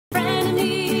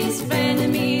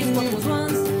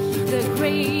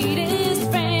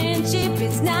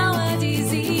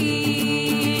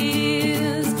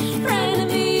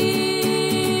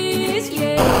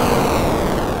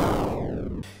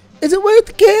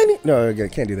can you? No, I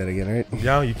can't do that again, right?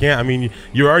 No, you can't. I mean,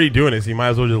 you're already doing it, so you might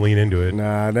as well just lean into it.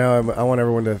 Nah, no, I want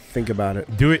everyone to think about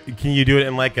it. Do it. Can you do it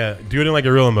in like a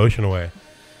real emotional way?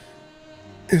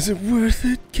 Is it worth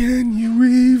it? Can you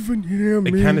even hear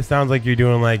me? It kind of sounds like you're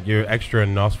doing like your extra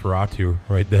Nosferatu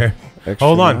right there. Extra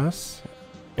Hold on. Nos?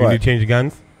 Can you change the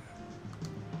guns?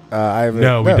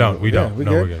 No, we don't. We don't. We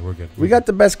no, good? we're good. We got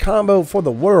the best combo for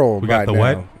the world. We got right the now.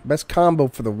 what? Best combo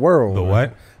for the world. The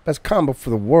what? Best combo for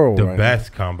the world. The right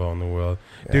best combo in the world.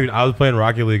 Yeah. Dude, I was playing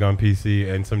Rocket League on PC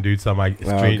and some dude saw my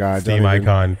Steam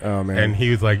icon. Oh man. And he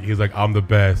was like, I'm the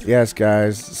best. Yes,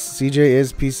 guys. CJ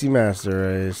is PC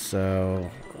Master Race,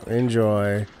 so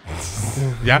enjoy.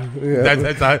 Yeah.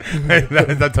 That's all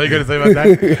you gotta say about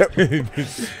that.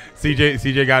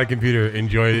 CJ got a computer.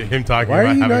 Enjoy him talking. Why about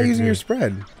are you having not a using your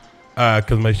computer. spread?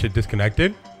 Because my shit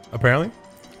disconnected. Apparently.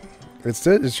 It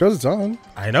shows it's on.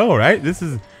 I know, right? This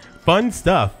is fun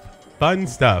stuff. Fun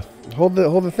stuff. Hold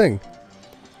the thing.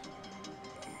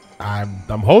 I'm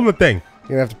holding the thing. You're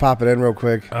gonna have to pop it in real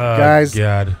quick, guys.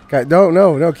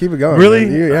 No, keep it going.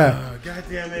 Really? Yeah. God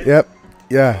damn it. Yep.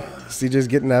 Yeah. CJ's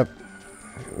getting up.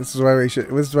 This is why we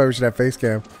should have face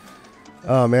cam.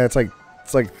 Oh man, it's like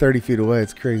 30 feet away.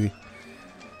 It's crazy.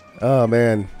 Oh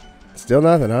man, still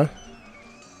nothing, huh?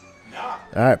 Nah.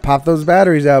 All right, pop those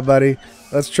batteries out, buddy.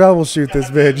 Let's troubleshoot this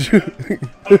bitch.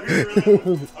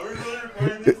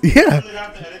 Yeah.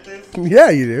 Yeah,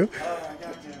 you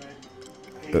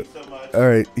do. All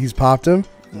right, he's popped him.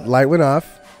 Light went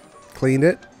off. Cleaned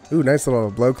it. Ooh, nice little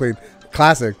blow clean.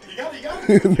 Classic. You got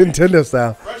it. Nintendo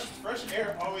style. Fresh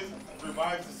air always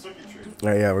revives the circuitry. All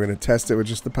right, yeah, we're gonna test it with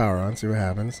just the power on. See what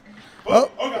happens.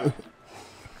 Oh, okay.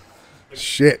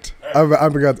 Shit!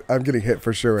 I'm getting hit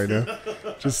for sure right now.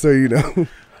 Just so you know.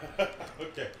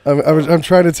 Okay. I'm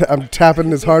trying to. I'm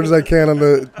tapping as hard as I can on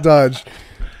the dodge.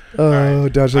 Oh,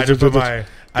 right. dodge! I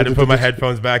had to put my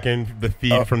headphones back in the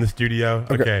feed from the studio.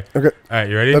 Okay. Okay. All right,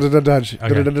 you ready? Dodge. Dodge.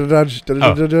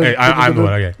 Hey, I'm the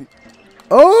one. Okay.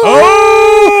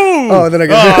 Oh! Oh, then I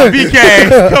got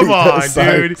BK. Come on,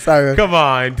 sorry, dude. sorry. Come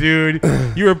on, dude.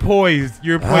 You were poised.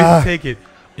 You were poised to take it.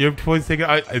 You're poised to take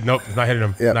it. Nope, it's not hitting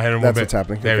him. Yeah, not hitting him that's one bit. what's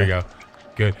happening. There we go.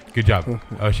 Good job.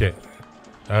 Oh shit.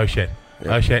 Oh shit.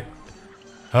 Yeah. Oh shit.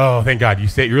 Oh, thank God. You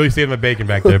really saved my bacon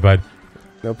back there, bud.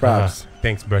 No props.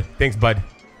 Thanks, bud. Thanks, bud.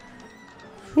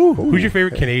 Who's your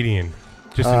favorite Canadian?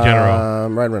 Just in general.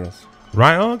 Ryan Reynolds.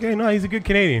 Ryan? Oh, okay, no, he's a good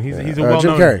Canadian. He's a well-known.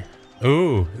 Jim Carrey.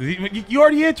 Ooh, you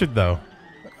already answered though.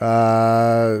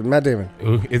 Matt Damon.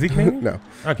 Ooh, is he Canadian? No.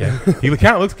 Okay, he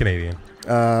kind of looks Canadian.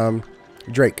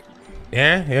 Drake.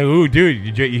 Yeah. Ooh,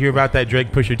 dude, you hear about that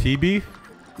Drake Pusha T beef?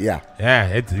 Yeah. Yeah,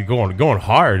 it's going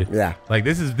hard. Yeah. Like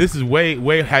this is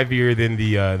way heavier than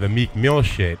the Meek Mill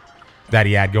shit that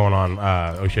he had going on.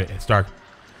 Oh shit, Stark.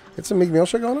 It's a Meek Mill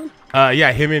shit going on?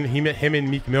 Yeah, him and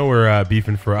Meek Mill were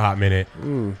beefing for a hot minute.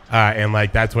 And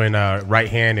like that's when right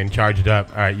hand and charged up.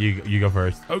 All right, you go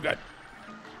first. Oh god.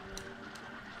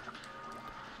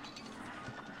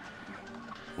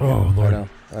 Oh Lord. I know.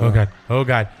 Oh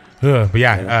god. But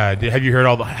yeah, have you heard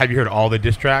all the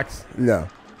diss tracks? No.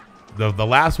 The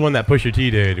last one that Pusha T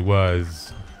did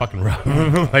was fucking rough.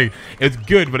 Like it's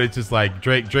good, but it's just like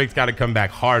Drake's got to come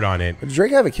back hard on it. Did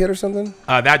Drake have a kid or something?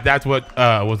 That's what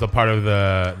was a part of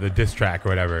the diss track or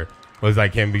whatever. Was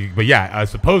like him, but yeah,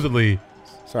 supposedly.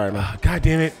 Sorry, man. God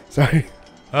damn it. Sorry.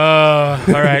 All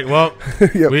right. Well,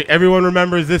 Yep. Everyone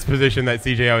remembers this position that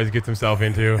CJ always gets himself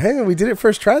into. Hey, man, we did it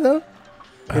first try though.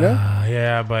 You know?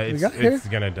 Yeah, but it's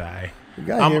gonna die.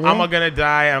 I'm gonna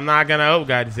die. I'm not gonna. Oh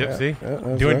God, see,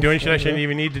 doing shit I shouldn't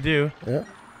even need to do. Yeah.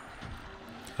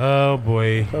 Oh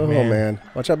boy. Oh man.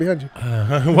 Watch out behind you.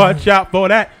 Watch out for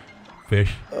that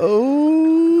fish.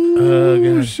 Oh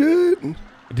God. shit.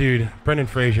 Dude, Brendan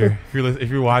Fraser, if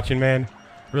you're watching, man,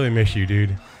 really miss you,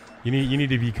 dude. You need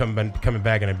to be coming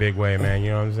back in a big way, man.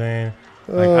 You know what I'm saying?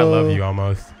 Like I love you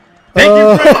almost. Thank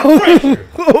you, Brendan Fraser.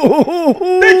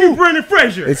 Thank you, Brendan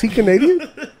Fraser. Is he Canadian?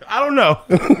 I don't know,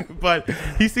 but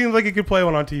he seems like he could play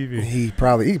one on TV. He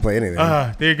can play anything.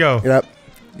 There you go. Yep.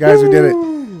 Guys, we did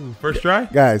it. First try?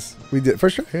 Guys, we did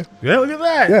first try. Yeah. Yeah, look at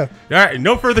that. Yeah. All right,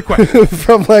 no further questions.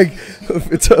 from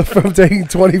taking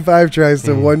 25 tries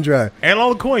to one try. And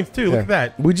all the coins too. Look at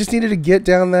that. We just needed to get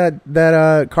down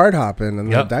that card hopping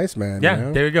and that dice man. Yeah, you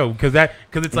know? there you go. Because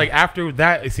it's like after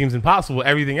that it seems impossible.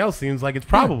 Everything else seems like it's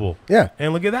probable. Yeah.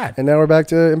 And look at that. And now we're back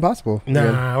to impossible.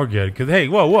 Nah, we're good. Because hey,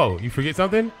 whoa, you forget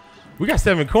something? We got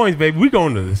 7 coins, baby. We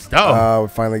going to the stove. We're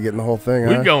finally getting the whole thing.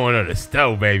 We going to the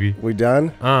stove, baby. We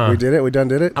done? We did it. We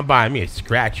did it. I'm buying me a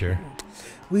scratcher.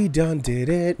 We done did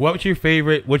it. What's your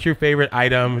favorite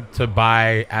item to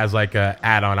buy as like a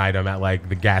add-on item at like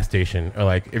the gas station, or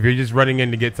like if you're just running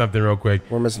in to get something real quick?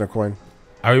 We're missing a coin.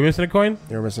 Are we missing a coin?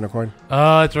 You're missing a coin.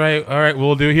 Oh, that's right. All right,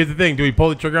 we'll do. Here's the thing: do we pull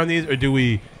the trigger on these, or do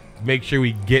we make sure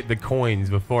we get the coins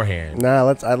beforehand?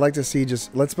 Nah, I'd like to see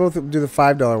let's both do the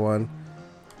 $5 one,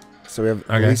 so we have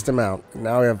the least amount.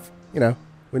 Now we have,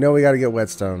 we know we got to get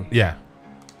whetstone. Yeah.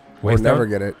 We'll never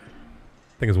get it.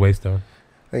 I think it's waystone.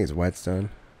 I think it's whetstone.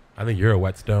 I think you're a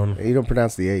whetstone. You don't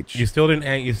pronounce the H. You still didn't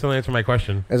answer my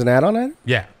question. As an add-on item?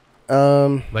 Yeah.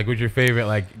 Like, what's your favorite,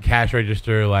 like, cash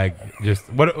register, like, just,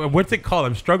 what's it called?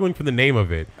 I'm struggling for the name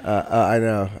of it. I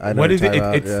know. What is it?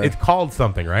 It's called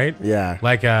something, right? Yeah.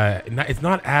 Like, it's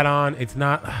not add-on. It's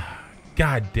not,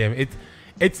 God damn it.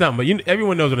 It's something, but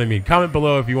everyone knows what I mean. Comment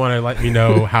below if you want to let me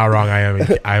know how wrong I am.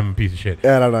 I'm a piece of shit.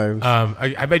 Yeah, I don't know.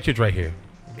 I bet you it's right here.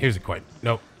 Here's a coin.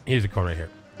 Nope. Here's a coin right here.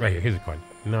 Right here. Here's a coin.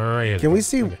 No, right here. Can we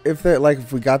see if they're like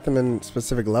if we got them in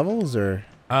specific levels or?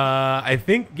 I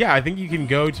think you can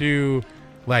go to,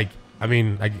 like, I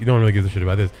mean, you don't really give a shit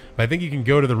about this, but I think you can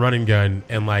go to the run and gun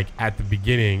and like at the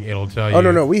beginning it'll tell you. Oh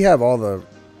no, we have all the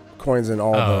coins in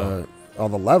all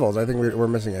the levels. I think we're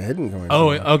missing a hidden coin.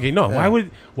 Oh, okay. No, yeah.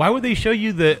 Why would they show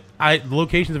you the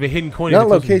locations of a hidden coin? Not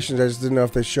locations. I just didn't know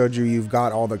if they showed you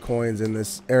got all the coins in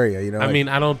this area. I mean,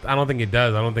 I don't think it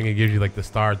does. I don't think it gives you like the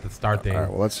start thing. All right,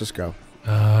 well, let's just go.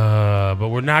 But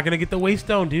we're not gonna get the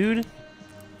waystone, dude.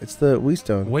 It's the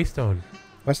Waystone. Waystone.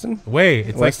 Weston? Way.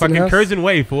 It's Weston like fucking house? Curzon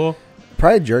Way, fool.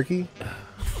 Probably jerky.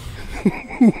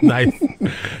 Nice.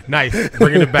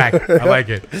 Bringing it back. I like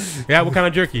it. Yeah, what kind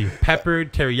of jerky?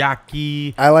 Peppered,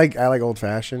 teriyaki. I like old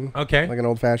fashioned. Okay. Like an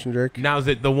old fashioned jerky. Now, is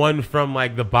it the one from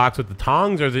like the box with the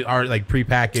tongs, or is it like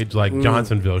prepackaged like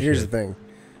Johnsonville shit? Here's the thing.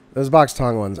 Those box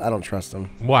tong ones, I don't trust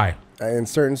them. Why? In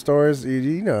certain stores,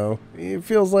 it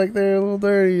feels like they're a little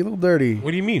dirty.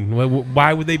 What do you mean?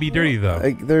 Why would they be dirty though?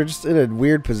 Like they're just in a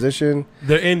weird position.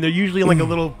 They're usually in like a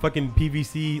little fucking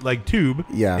PVC like tube.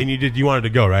 Yeah. And you wanted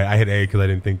to go, right? I hit A because I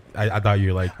didn't think I thought you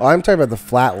were like. Oh, I'm talking about the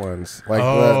flat ones, like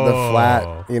the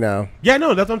flat, Yeah,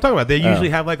 no, that's what I'm talking about. They usually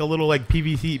have like a little like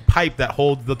PVC pipe that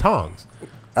holds the tongs.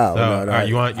 Oh, so, no.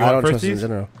 You want I don't first trust these? in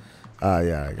general.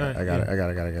 Yeah, I got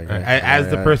it. As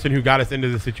the person who got us into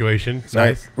the situation,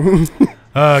 nice.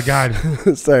 Oh God,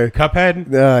 sorry. Cuphead.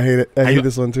 No, I hate it. I hate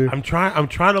this one too. I'm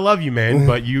trying to love you, man,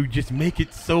 but you just make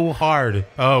it so hard.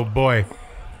 Oh boy,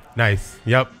 nice.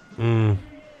 Yep.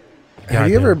 Have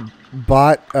you ever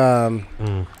bought?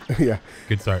 Yeah.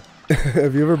 Good start.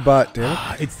 Have you ever bought?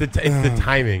 Damn it. It's the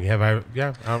timing. Have I?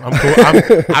 Yeah, I'm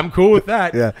cool. I'm cool with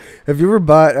that. Yeah. Have you ever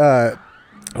bought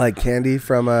like candy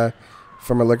from a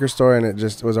liquor store and it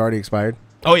just was already expired?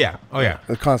 Oh yeah.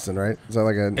 It's constant, right? Is that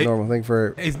like a normal thing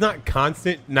for? It's not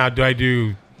constant. Now, do I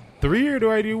do 3 or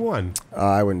do I do 1?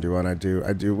 I wouldn't do 1. I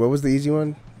do. What was the easy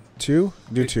one? 2?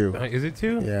 Do 2. Is it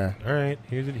 2? Yeah. All right.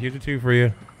 Here's a 2 for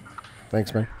you.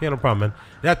 Thanks, man. Yeah, no problem, man.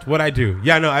 That's what I do.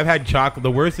 Yeah, no, I've had chocolate.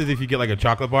 The worst is if you get like a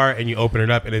chocolate bar and you open it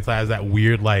up and it has that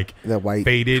weird like that white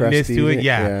fadedness to it.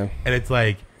 Yeah. And it's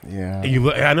like and you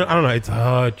look. I don't know.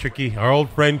 It's Tricky. Our old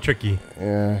friend Tricky.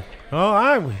 Yeah.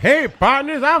 Oh, hey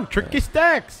partners, I'm Tricky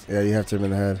Stacks. Yeah, you have to hit him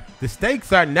in the head. The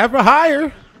stakes are never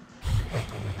higher.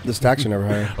 The stacks are never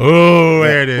higher. Oh,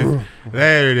 there it is.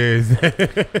 There it is.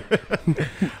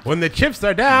 When the chips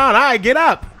are down, I get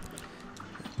up.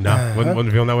 No, wasn't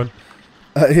feeling that one.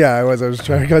 Yeah, I was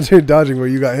trying to continue dodging where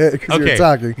you got hit because you were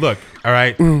talking. Look, all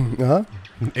right.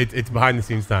 It's behind the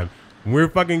scenes time. We were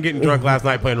fucking getting drunk last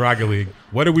night playing Rocket League.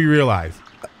 What did we realize?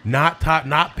 Not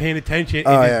paying attention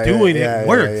and just doing it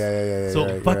works. Yeah, so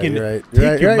right, fucking right.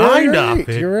 take your mind off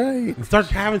it. You're right. And start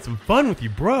having some fun with you,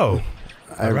 bro.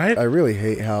 All right. I really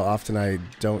hate how often I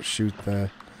don't shoot the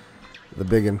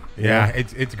biggin. Yeah,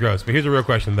 it's gross. But here's a real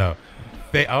question though.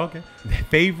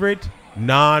 Favorite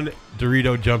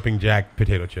non-Dorito jumping jack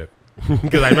potato chip?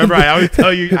 Because I remember I always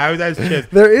tell you I always ask chips.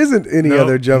 There isn't any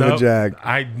other jumping jack.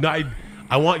 I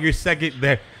want your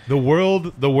second. The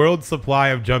world supply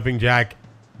of jumping jack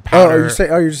powder.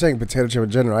 You're just saying potato chip in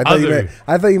general.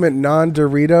 I thought you meant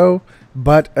non-Dorito,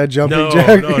 but a jumping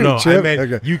jack chip. I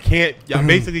meant you can't.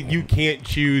 Basically, you can't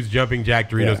choose jumping jack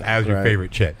Doritos as your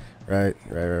favorite chip. Right.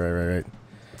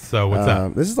 So what's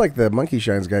up? This is like the Monkey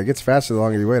Shines guy. It gets faster the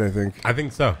longer you wait, I think. I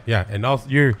think so. Yeah, and also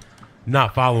you're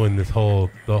not following the whole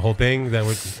thing that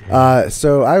was.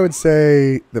 So I would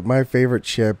say that my favorite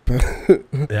chip.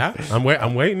 Yeah, I'm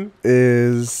waiting.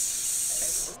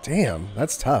 Is damn,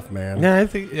 that's tough, man. Yeah,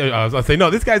 I was gonna say no.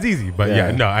 This guy's easy, but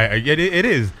it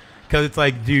is because it's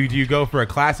like, do you go for a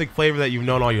classic flavor that you've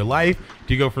known all your life?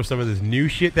 Do you go for some of this new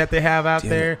shit that they have out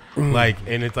there? Like,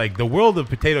 and it's like the world of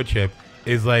potato chip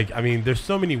is like, I mean, there's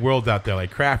so many worlds out there,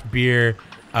 like craft beer,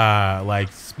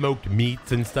 like smoked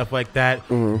meats and stuff like that,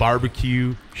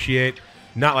 barbecue shit.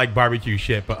 Not like barbecue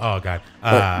shit, but oh god.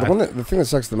 The thing that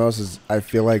sucks the most is I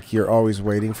feel like you're always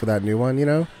waiting for that new one, you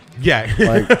know? Yeah.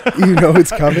 Like, you know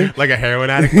it's coming. Like a heroin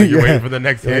addict, like you're waiting for the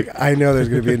next hit. Like, I know there's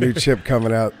going to be a new chip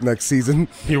coming out next season.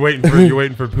 You're waiting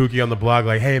for Pookie on the blog,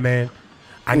 like, hey man,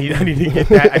 I need to get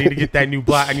that. I need to get that new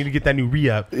block. I need to get that new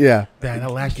re-up. Yeah.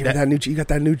 That last you got that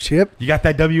new chip? You got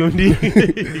that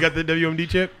WMD? You got the WMD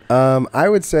chip? I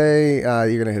would say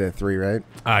you're gonna hit a 3, right?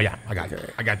 Yeah, I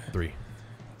got 3.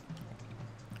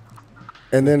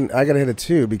 And then I gotta hit a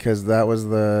 2 because that was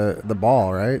the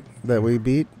ball, right? That we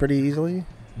beat pretty easily.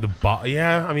 The ball,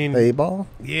 yeah. I mean, the 8-ball.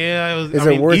 Yeah, it was. Is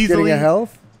it worth getting a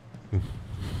health?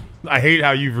 I hate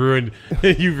how you've ruined.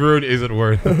 Is it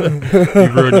worth?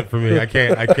 You've ruined it for me. I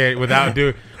can't without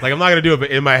doing. Like I'm not gonna do it, but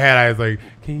in my head I was like,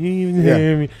 can you even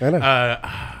hear me? I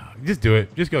know. Just do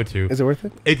it. Just go 2. Is it worth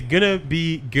it? It's gonna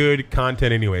be good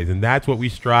content anyways, and that's what we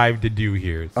strive to do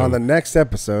here. So. On the next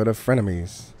episode of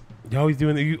Frenemies. You're always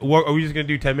doing. Are we just gonna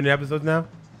do 10-minute episodes now?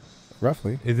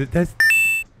 Roughly. Is it? That's.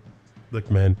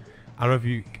 Look, man. I don't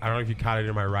know if you caught it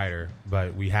in my writer,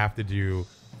 but we have to do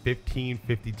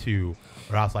 15:52,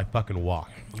 or else I fucking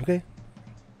walk. Okay.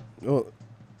 Well,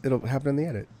 it'll happen in the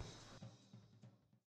edit.